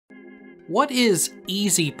What is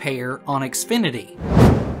Easy Pair on Xfinity?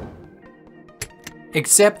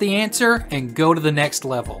 Accept the answer and go to the next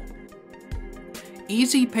level.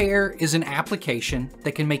 Easy Pair is an application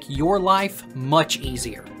that can make your life much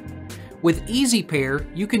easier. With Easy Pair,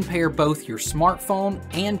 you can pair both your smartphone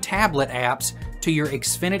and tablet apps to your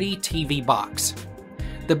Xfinity TV box.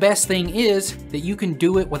 The best thing is that you can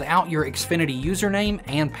do it without your Xfinity username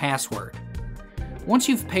and password. Once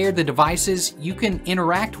you've paired the devices, you can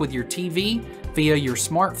interact with your TV via your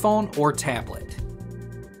smartphone or tablet.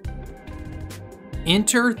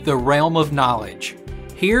 Enter the realm of knowledge.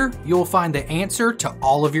 Here, you'll find the answer to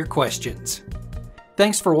all of your questions.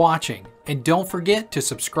 Thanks for watching, and don't forget to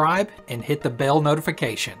subscribe and hit the bell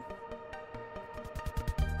notification.